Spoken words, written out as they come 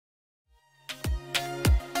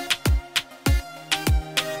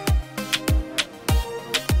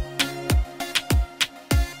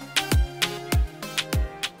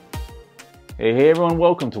Hey everyone,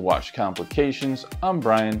 welcome to Watch Complications. I'm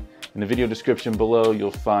Brian. In the video description below,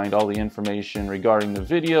 you'll find all the information regarding the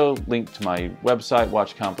video, link to my website,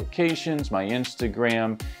 Watch Complications, my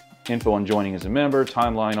Instagram, info on joining as a member,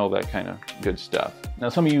 timeline, all that kind of good stuff. Now,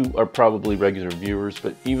 some of you are probably regular viewers,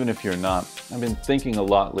 but even if you're not, I've been thinking a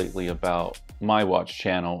lot lately about my watch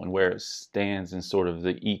channel and where it stands in sort of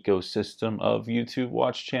the ecosystem of YouTube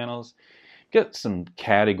watch channels. Got some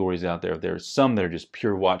categories out there. There's some that are just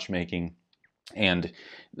pure watchmaking, and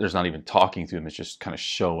there's not even talking through them. It's just kind of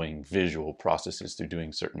showing visual processes through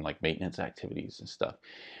doing certain like maintenance activities and stuff.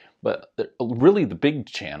 But really the big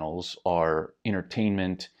channels are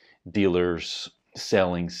entertainment, dealers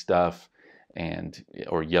selling stuff,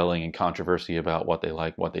 or yelling and controversy about what they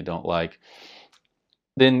like, what they don't like.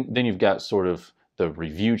 Then you've got sort of the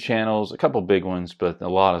review channels, a couple big ones, but a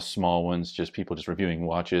lot of small ones, just people just reviewing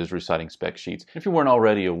watches, reciting spec sheets. If you weren't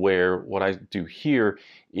already aware, what I do here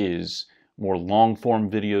is more long form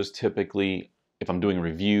videos. Typically, if I'm doing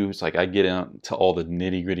reviews, like I get into all the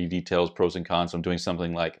nitty gritty details, pros and cons. I'm doing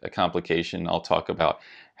something like a complication. I'll talk about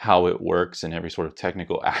how it works and every sort of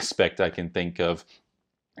technical aspect I can think of.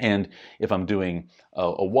 And if I'm doing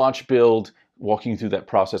a watch build, walking through that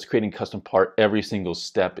process, creating custom part, every single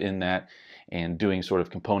step in that, and doing sort of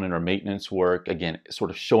component or maintenance work, again, sort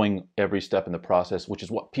of showing every step in the process, which is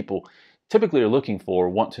what people typically are looking for,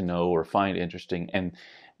 want to know, or find interesting. And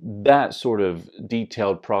that sort of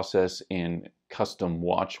detailed process in custom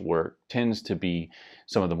watch work tends to be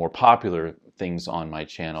some of the more popular things on my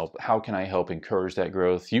channel. How can I help encourage that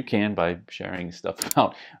growth? You can by sharing stuff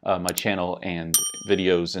about my channel and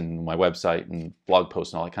videos and my website and blog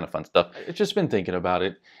posts and all that kind of fun stuff. I've just been thinking about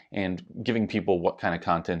it and giving people what kind of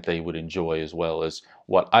content they would enjoy, as well as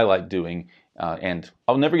what I like doing. And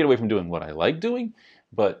I'll never get away from doing what I like doing.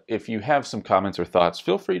 But if you have some comments or thoughts,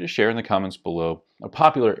 feel free to share in the comments below. A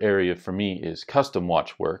popular area for me is custom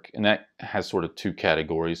watch work, and that has sort of two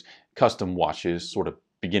categories. Custom watches, sort of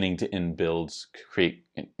beginning to end builds, create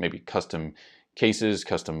maybe custom cases,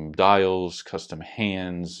 custom dials, custom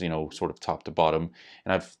hands, sort of top to bottom.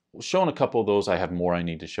 And I've shown a couple of those. I have more I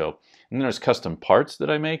need to show. And then there's custom parts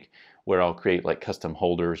that I make, where I'll create like custom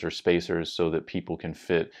holders or spacers so that people can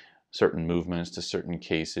fit certain movements to certain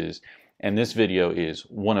cases. And this video is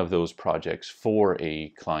one of those projects for a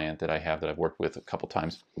client that I have that I've worked with a couple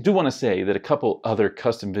times. I do want to say that a couple other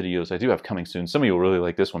custom videos I do have coming soon, some of you will really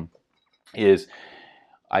like this one, is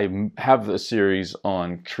I have a series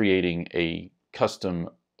on creating a custom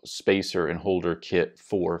spacer and holder kit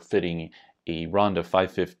for fitting a Ronda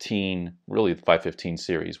 515, really the 515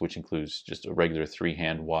 series, which includes just a regular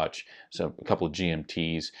 3-hand watch, so a couple of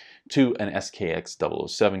GMTs, to an SKX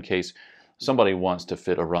 007 case. Somebody wants to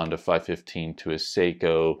fit a Ronda 515 to a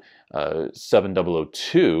Seiko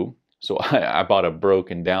 7002, so I bought a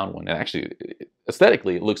broken down one. And actually,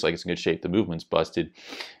 aesthetically, it looks like it's in good shape. The movement's busted,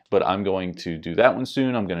 but I'm going to do that one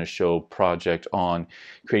soon. I'm going to show a project on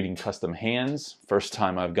creating custom hands. First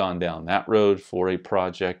time I've gone down that road for a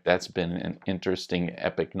project. That's been an interesting,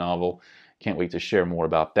 epic novel. Can't wait to share more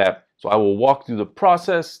about that. So I will walk through the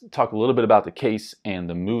process, talk a little bit about the case and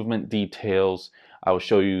the movement details. I will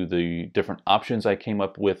show you the different options I came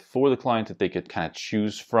up with for the client that they could kind of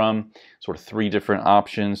choose from, sort of 3 different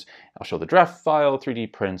options. I'll show the draft file,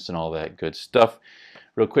 3D prints, and all that good stuff.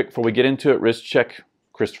 Real quick before we get into it, wrist check,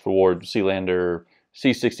 Christopher Ward Sealander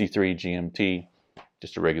C63 GMT,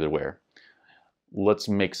 just a regular wear. Let's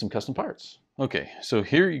make some custom parts. Okay, so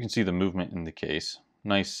here you can see the movement in the case.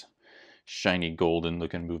 Nice, shiny, golden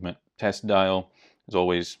looking movement. Test dial, as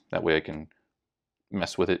always, that way I can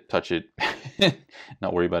mess with it, touch it,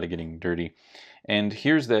 not worry about it getting dirty. And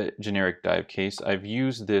here's the generic dive case. I've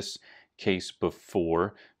used this case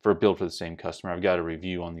before for a build for the same customer. I've got a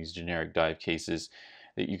review on these generic dive cases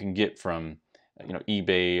that you can get from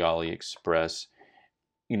eBay, AliExpress.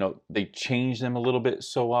 They change them a little bit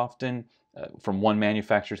so often. From one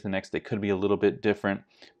manufacturer to the next, they could be a little bit different.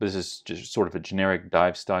 But this is just sort of a generic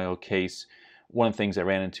dive style case. One of the things I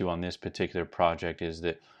ran into on this particular project is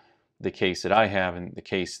that the case that I have and the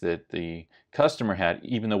case that the customer had,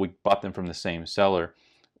 even though we bought them from the same seller,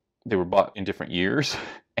 they were bought in different years.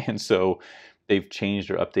 And so they've changed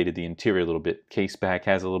or updated the interior a little bit. Case back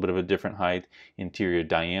has a little bit of a different height. Interior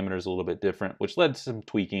diameter is a little bit different, which led to some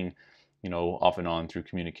tweaking, off and on through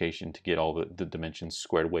communication to get all the dimensions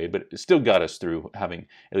squared away. But it still got us through having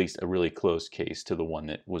at least a really close case to the one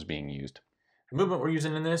that was being used. The movement we're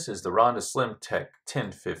using in this is the Ronda Slim Tech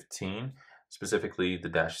 1015. Specifically the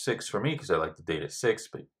 -6 for me, because I like the date at 6,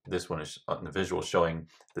 but this one is on the visual showing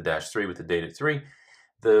the -3 with the date at 3.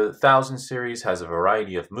 The 1000 series has a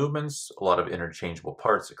variety of movements, a lot of interchangeable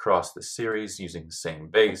parts across the series using the same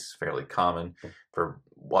base, fairly common for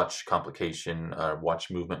watch complication,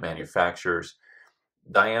 watch movement manufacturers.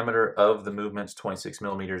 Diameter of the movements, 26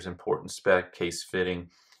 millimeters, important spec, case fitting.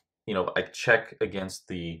 You know, I check against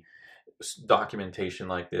the documentation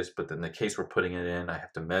like this, but then the case we're putting it in, I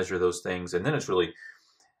have to measure those things. And then it's really,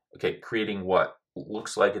 okay, creating what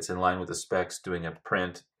looks like it's in line with the specs, doing a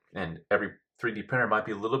print, and every 3D printer might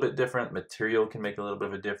be a little bit different. Material can make a little bit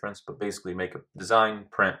of a difference, but basically make a design,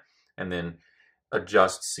 print, and then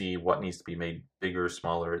adjust, see what needs to be made bigger,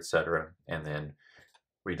 smaller, etc. And then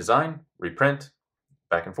redesign, reprint,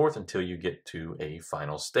 back and forth until you get to a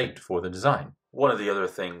final state for the design. One of the other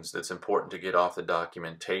things that's important to get off the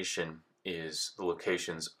documentation is the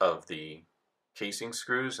locations of the casing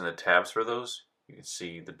screws and the tabs for those. You can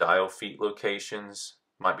see the dial feet locations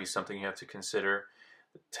might be something you have to consider.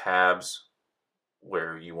 The tabs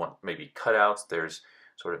where you want maybe cutouts, there's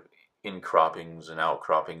sort of in-croppings and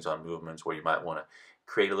outcroppings on movements where you might want to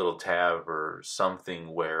create a little tab or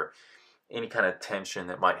something where any kind of tension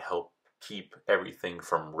that might help keep everything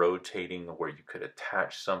from rotating, where you could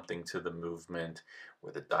attach something to the movement,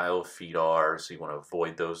 where the dial feet are, so you want to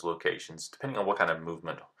avoid those locations depending on what kind of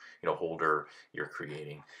movement holder you're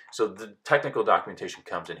creating. So the technical documentation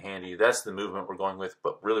comes in handy. That's the movement we're going with,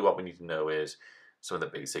 but really what we need to know is some of the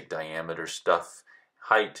basic diameter stuff,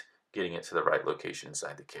 height, getting it to the right location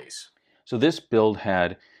inside the case. So this build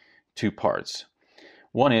had two parts.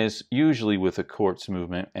 One is usually with a quartz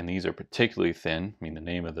movement, and these are particularly thin. I mean, the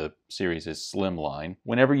name of the series is Slimline.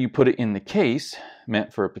 Whenever you put it in the case,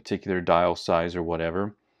 meant for a particular dial size or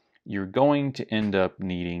whatever, you're going to end up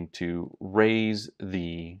needing to raise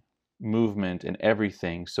the movement and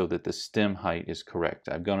everything so that the stem height is correct.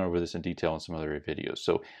 I've gone over this in detail in some other videos.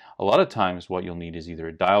 So a lot of times what you'll need is either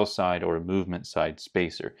a dial side or a movement side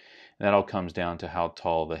spacer. And that all comes down to how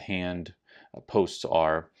tall the hand posts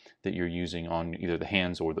are that you're using on either the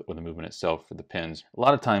hands or the movement itself for the pins. A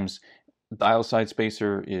lot of times dial side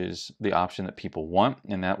spacer is the option that people want,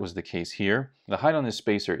 and that was the case here. The height on this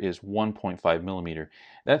spacer is 1.5 millimeter.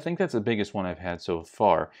 I think that's the biggest one I've had so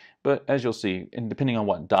far, but as you'll see, and depending on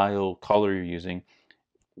what dial color you're using,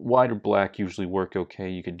 white or black usually work okay.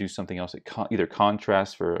 You could do something else that either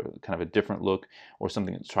contrasts for kind of a different look or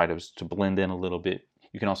something that's try to blend in a little bit.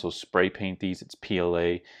 You can also spray paint these. It's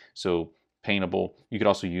PLA, so paintable. You could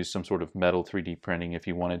also use some sort of metal 3D printing if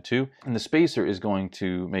you wanted to. And the spacer is going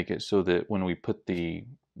to make it so that when we put the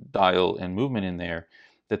dial and movement in there,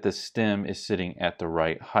 that the stem is sitting at the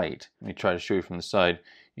right height. Let me try to show you from the side.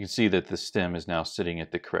 You can see that the stem is now sitting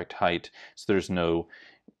at the correct height, so there's no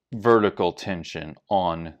vertical tension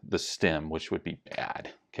on the stem, which would be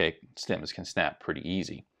bad. Okay, stems can snap pretty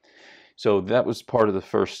easy. So that was part of the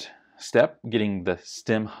first step. Getting the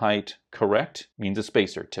stem height correct means a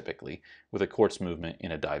spacer typically with a quartz movement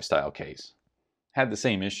in a dive style case. Had the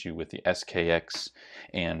same issue with the SKX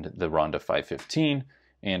and the Ronda 515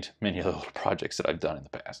 and many other little projects that I've done in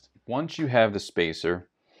the past. Once you have the spacer,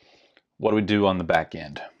 what do we do on the back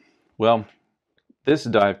end? Well, this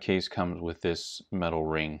dive case comes with this metal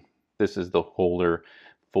ring. This is the holder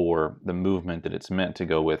for the movement that it's meant to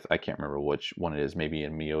go with. I can't remember which one it is, maybe a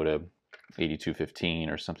Miyota 8215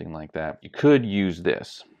 or something like that. You could use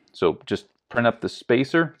this. So just print up the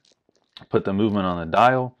spacer, put the movement on the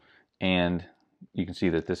dial, and you can see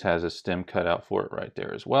that this has a stem cut out for it right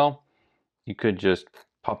there as well. You could just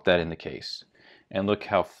pop that in the case and look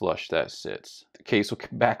how flush that sits. The case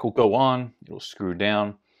back will go on, it'll screw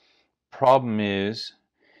down. Problem is,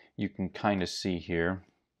 you can kind of see here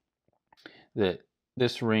that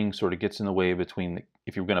this ring sort of gets in the way between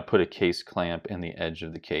if you're going to put a case clamp and the edge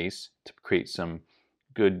of the case to create some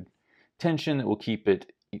good tension that will keep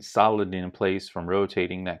it solid in place from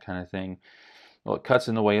rotating, that kind of thing. Well, it cuts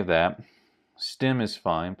in the way of that. Stem is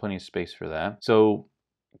fine, plenty of space for that. So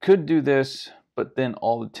could do this, but then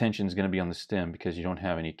all the tension is going to be on the stem because you don't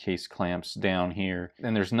have any case clamps down here.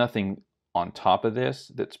 And there's nothing on top of this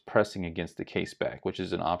that's pressing against the case back, which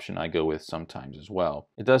is an option I go with sometimes as well.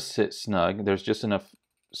 It does sit snug. There's just enough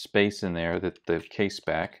space in there that the case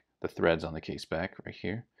back, the threads on the case back right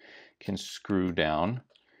here, can screw down.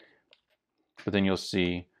 But then you'll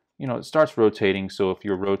see, you know, it starts rotating, so if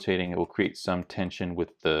you're rotating, it will create some tension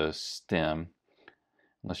with the stem,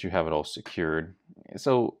 unless you have it all secured.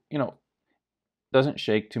 So, you know, doesn't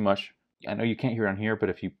shake too much. I know you can't hear it on here, but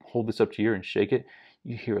if you hold this up to your ear and shake it,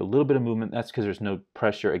 you hear a little bit of movement. That's because there's no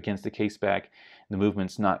pressure against the case back. The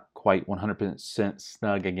movement's not quite 100%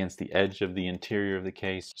 snug against the edge of the interior of the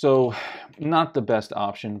case. So not the best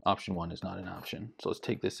option. Option one is not an option. So let's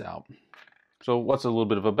take this out. So what's a little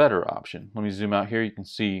bit of a better option? Let me zoom out here. You can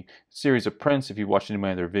see a series of prints. If you've watched any of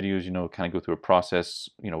my other videos, you know, kind of go through a process,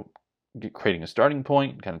 you know, creating a starting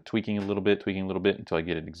point, kind of tweaking a little bit until I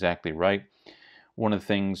get it exactly right. One of the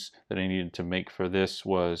things that I needed to make for this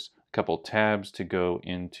was a couple tabs to go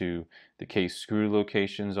into the case screw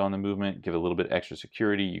locations on the movement, give it a little bit extra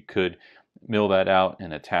security. You could mill that out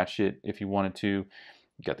and attach it if you wanted to.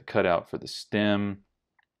 You got the cutout for the stem,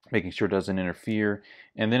 making sure it doesn't interfere,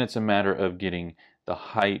 and then it's a matter of getting the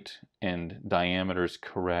height and diameters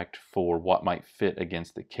correct for what might fit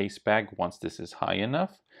against the case back once this is high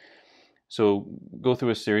enough. So go through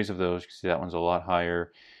a series of those. You can see that one's a lot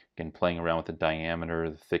higher. Again, playing around with the diameter,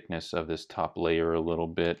 the thickness of this top layer a little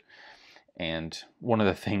bit. And one of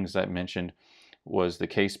the things I mentioned was the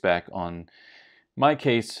case back on my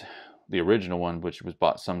case, the original one, which was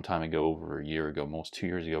bought some time ago, over a year ago, almost 2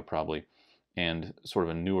 years ago probably, and sort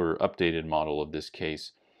of a newer updated model of this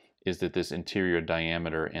case, is that this interior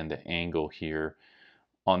diameter and the angle here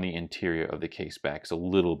on the interior of the case back is a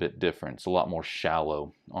little bit different. It's a lot more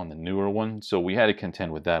shallow on the newer one, so we had to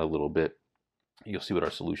contend with that a little bit. You'll see what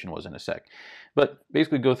our solution was in a sec. But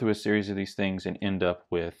basically go through a series of these things and end up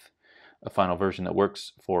with a final version that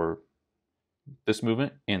works for this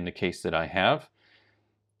movement in the case that I have.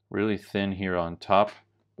 Really thin here on top.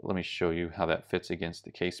 But let me show you how that fits against the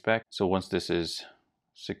case back. So once this is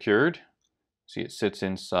secured, see it sits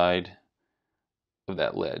inside of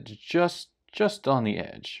that ledge, just on the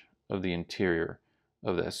edge of the interior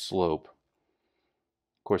of that slope.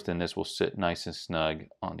 Of course, then this will sit nice and snug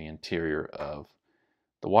on the interior of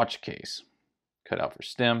the watch case. Cut out for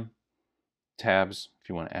stem, tabs, if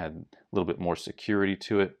you want to add a little bit more security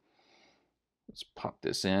to it. Let's pop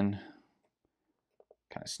this in.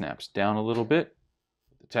 Kind of snaps down a little bit.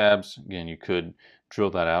 The tabs, again, you could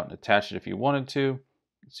drill that out and attach it if you wanted to.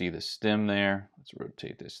 See the stem there. Let's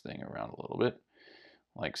rotate this thing around a little bit,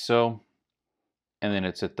 like so. And then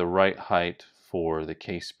it's at the right height for the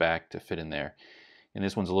case back to fit in there. And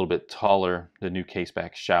this one's a little bit taller, the new case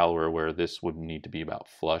back shallower, where this would need to be about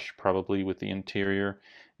flush probably with the interior,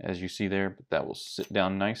 as you see there. But that will sit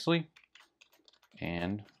down nicely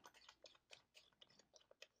and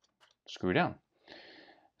screw down.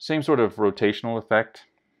 Same sort of rotational effect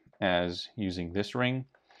as using this ring,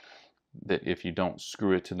 that if you don't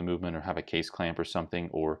screw it to the movement or have a case clamp or something,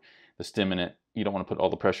 or the stem in it, you don't want to put all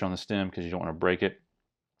the pressure on the stem because you don't want to break it.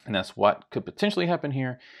 And that's what could potentially happen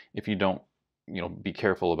here if you don't, be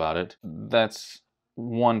careful about it. That's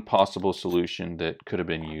one possible solution that could have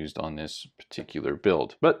been used on this particular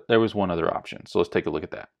build, but there was one other option. So let's take a look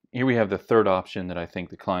at that. Here we have the third option that I think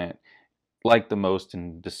the client liked the most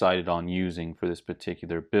and decided on using for this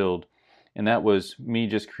particular build. And that was me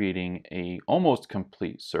just creating a almost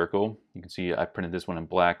complete circle. You can see I printed this one in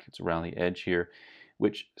black. It's around the edge here,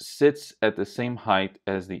 which sits at the same height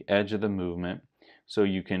as the edge of the movement. So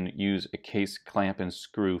you can use a case clamp and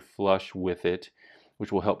screw flush with it,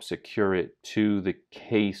 which will help secure it to the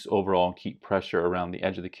case overall and keep pressure around the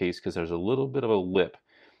edge of the case, because there's a little bit of a lip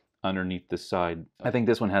underneath the side. I think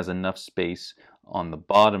this one has enough space on the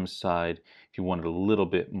bottom side if you wanted a little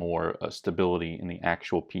bit more stability in the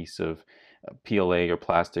actual piece of PLA or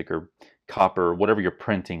plastic or copper, whatever you're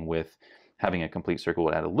printing with. Having a complete circle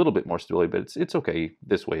would add a little bit more stability, but it's okay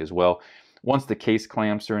this way as well. Once the case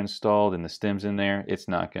clamps are installed and the stem's in there, it's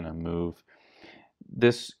not going to move.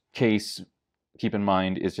 This case, keep in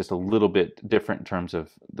mind, is just a little bit different in terms of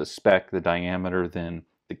the spec, the diameter, than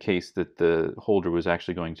the case that the holder was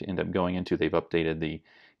actually going to end up going into. They've updated the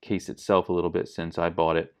case itself a little bit since I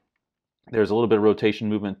bought it. There's a little bit of rotation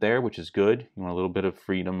movement there, which is good. You want a little bit of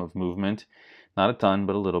freedom of movement. Not a ton,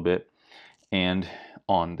 but a little bit. And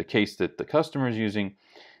on the case that the customer is using,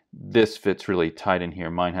 this fits really tight in here.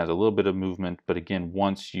 Mine has a little bit of movement, but again,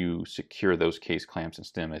 once you secure those case clamps and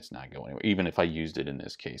stem, it's not going anywhere. Even if I used it in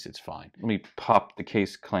this case, it's fine. Let me pop the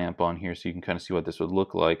case clamp on here so you can kind of see what this would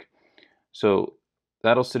look like. So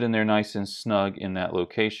that'll sit in there nice and snug in that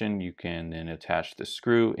location. You can then attach the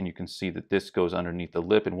screw, and you can see that this goes underneath the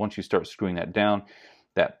lip, and once you start screwing that down,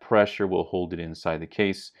 that pressure will hold it inside the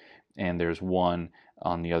case, and there's one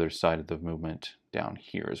on the other side of the movement down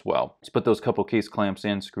here as well. Let's put those couple case clamps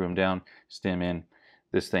in, screw them down, stem in.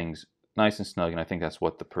 This thing's nice and snug, and I think that's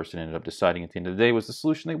what the person ended up deciding at the end of the day was the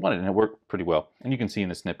solution they wanted, and it worked pretty well. And you can see in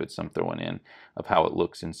the snippets I'm throwing in of how it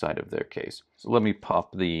looks inside of their case. So let me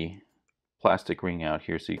pop the plastic ring out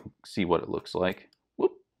here so you can see what it looks like.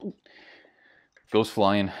 Whoop. Goes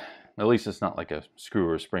flying. At least it's not like a screw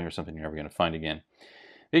or a spring or something you're never going to find again.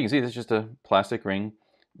 You can see this is just a plastic ring.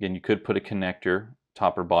 Again, you could put a connector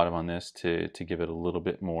top or bottom on this to give it a little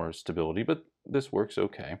bit more stability, but this works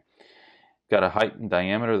okay. got a height and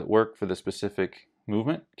diameter that work for the specific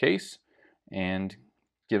movement case, and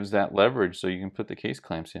gives that leverage so you can put the case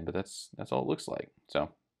clamps in. But that's all it looks like. So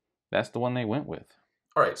that's the one they went with.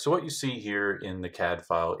 All right, so what you see here in the CAD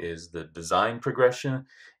file is the design progression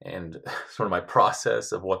and sort of my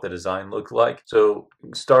process of what the design looked like. So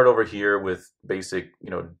start over here with basic,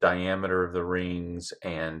 diameter of the rings,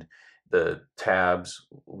 and the tabs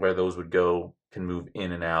where those would go can move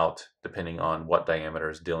in and out depending on what diameter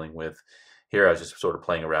is dealing with. Here I was just sort of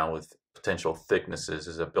playing around with potential thicknesses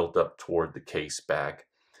as I built up toward the case back.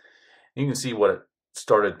 You can see what it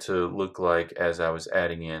started to look like as I was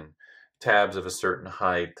adding in tabs of a certain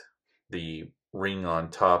height, the ring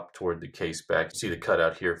on top toward the case back. You see the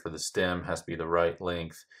cutout here for the stem has to be the right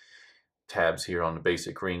length. Tabs here on the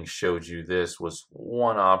basic ring showed you this was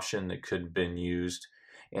one option that could have been used,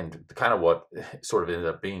 and kind of what sort of ended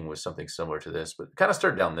up being was something similar to this, but kind of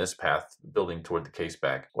started down this path building toward the case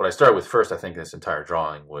back. What I started with first, I think this entire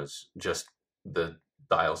drawing, was just the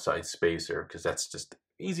dial side spacer, because that's just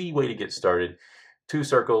an easy way to get started. 2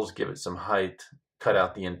 circles, give it some height, cut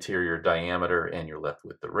out the interior diameter, and you're left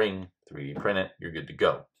with the ring. 3D print it, you're good to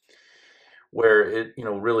go. Where it,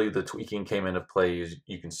 really the tweaking came into play is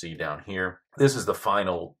you can see down here. This is the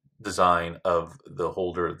final design of the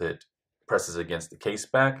holder that presses against the case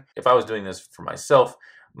back. If I was doing this for myself,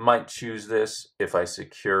 might choose this if I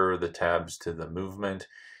secure the tabs to the movement.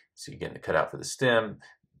 So you're getting the cutout for the stem.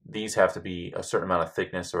 These have to be a certain amount of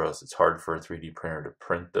thickness, or else it's hard for a 3D printer to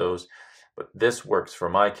print those. But this works for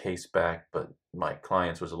my case back, but my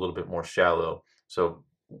client's was a little bit more shallow, so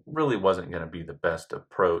really wasn't going to be the best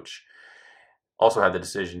approach. Also had the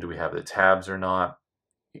decision, do we have the tabs or not?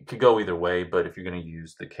 It could go either way, but if you're going to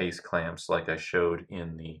use the case clamps like I showed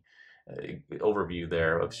in the overview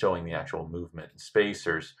there of showing the actual movement and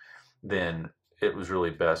spacers, then it was really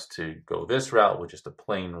best to go this route with just a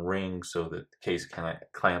plain ring so that the case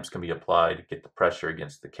clamps can be applied to get the pressure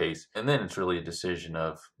against the case. And then it's really a decision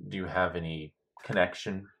of, do you have any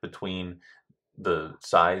connection between the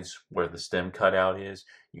sides where the stem cutout is?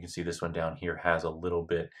 You can see this one down here has a little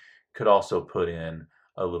bit. Could also put in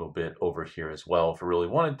a little bit over here as well if we really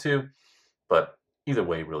wanted to, but either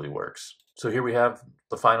way really works. So here we have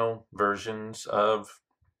the final versions of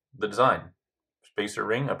the design. Spacer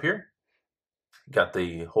ring up here. Got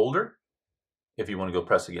the holder if you want to go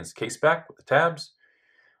press against the case back with the tabs,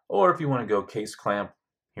 or if you want to go case clamp,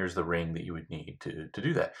 here's the ring that you would need to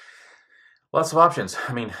do that. Lots of options.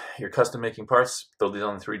 I mean, you're custom making parts, throw these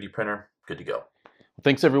on the 3D printer, good to go.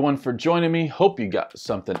 Thanks everyone for joining me. Hope you got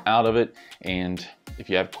something out of it. And if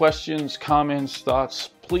you have questions, comments, thoughts,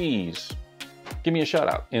 please give me a shout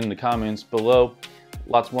out in the comments below.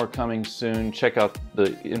 Lots more coming soon. Check out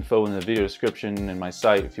the info in the video description and my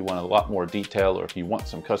site if you want a lot more detail, or if you want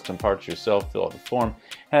some custom parts yourself, fill out the form.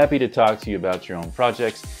 Happy to talk to you about your own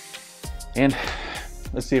projects. And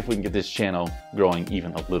let's see if we can get this channel growing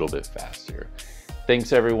even a little bit faster.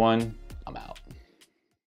 Thanks everyone.